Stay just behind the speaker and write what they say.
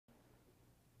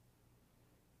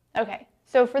Okay,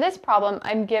 so for this problem,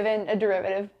 I'm given a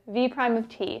derivative, v prime of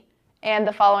t, and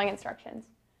the following instructions.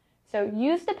 So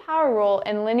use the power rule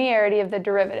and linearity of the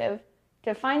derivative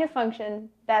to find a function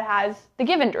that has the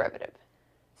given derivative.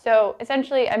 So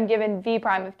essentially, I'm given v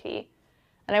prime of t,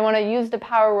 and I want to use the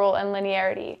power rule and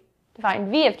linearity to find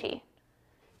v of t.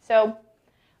 So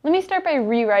let me start by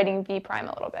rewriting v prime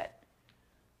a little bit.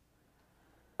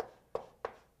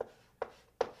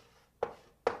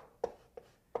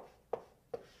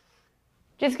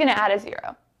 Just going to add a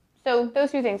 0. So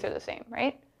those two things are the same,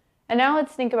 right? And now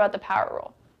let's think about the power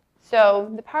rule.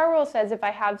 So the power rule says if I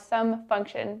have some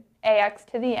function ax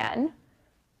to the n,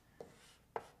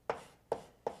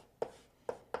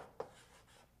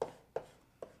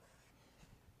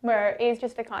 where a is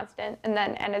just a constant and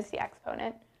then n is the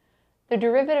exponent, the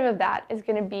derivative of that is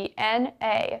going to be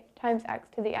na times x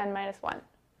to the n minus 1.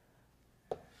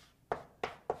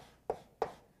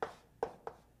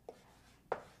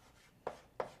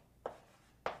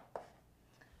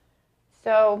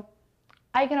 So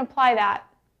I can apply that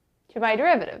to my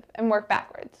derivative and work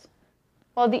backwards.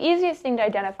 Well, the easiest thing to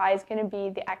identify is going to be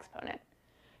the exponent.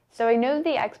 So I know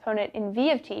the exponent in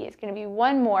v of t is going to be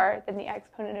 1 more than the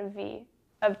exponent of v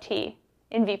of t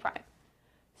in v prime.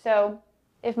 So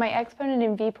if my exponent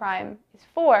in v prime is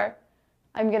 4,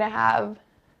 I'm going to have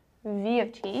v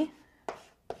of t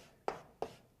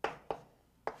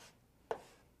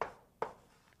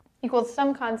equals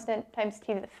some constant times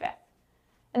t to the 5th.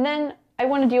 And then I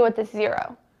want to deal with this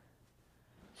 0.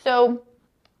 So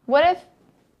what if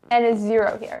n is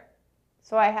 0 here?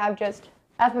 So I have just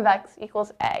f of x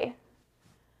equals a.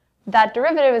 That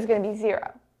derivative is going to be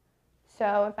 0.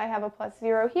 So if I have a plus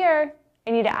 0 here, I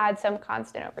need to add some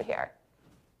constant over here.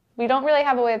 We don't really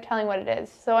have a way of telling what it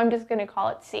is, so I'm just going to call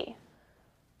it c.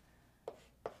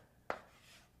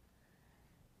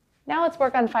 Now let's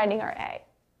work on finding our a.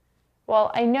 Well,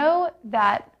 I know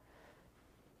that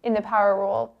in the power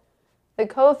rule, the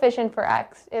coefficient for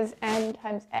x is n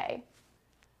times a.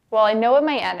 Well, I know what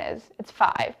my n is. It's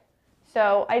 5.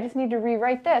 So I just need to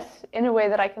rewrite this in a way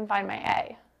that I can find my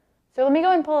a. So let me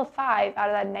go and pull a 5 out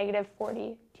of that negative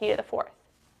 40 t to the 4th.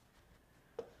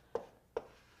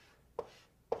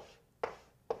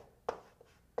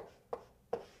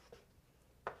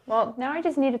 Well, now I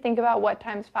just need to think about what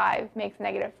times 5 makes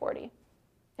negative 40.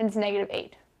 And it's negative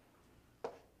 8.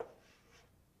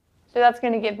 So that's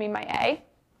going to give me my a.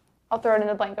 I'll throw it in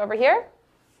the blank over here.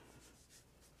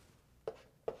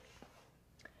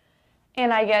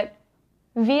 And I get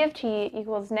v of t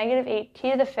equals negative 8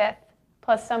 t to the 5th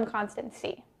plus some constant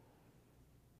c.